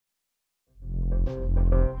I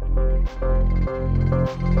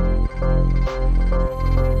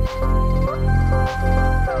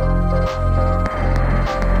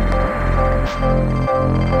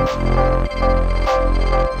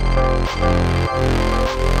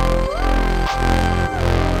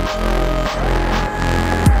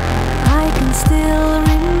can still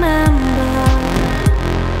remember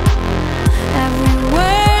every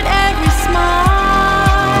word, every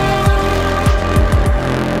smile.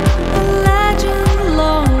 The legend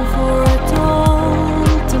long for it all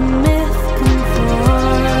to myth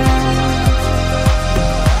conform.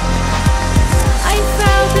 I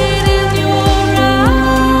felt it in your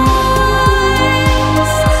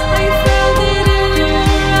eyes. I felt it in your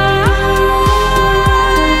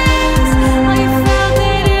eyes. I felt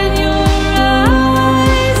it in your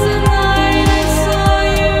eyes the night I saw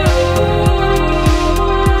you.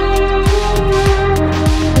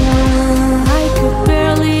 I could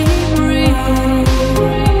barely breathe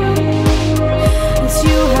as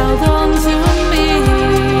you held on to me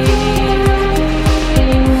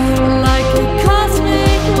like a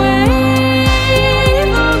cosmic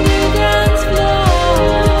wave on the dance floor.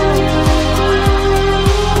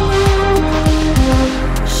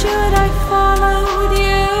 Should I followed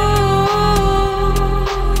you?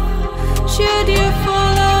 Should you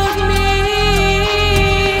followed me?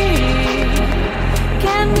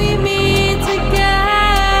 Can we meet again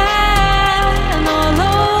all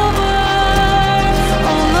over,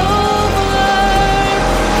 all over,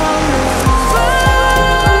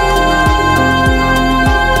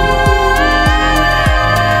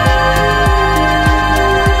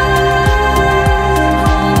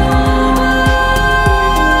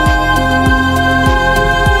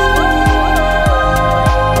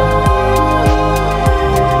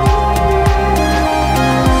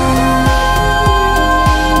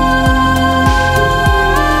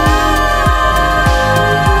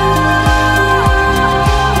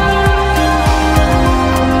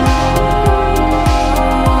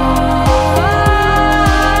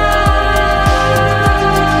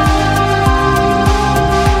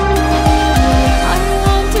 I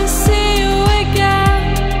want to see you again.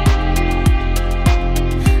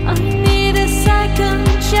 I need a second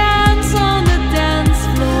chance on the dance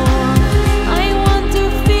floor. I want to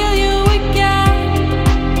feel you again.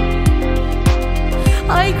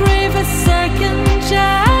 I crave a second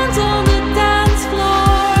chance.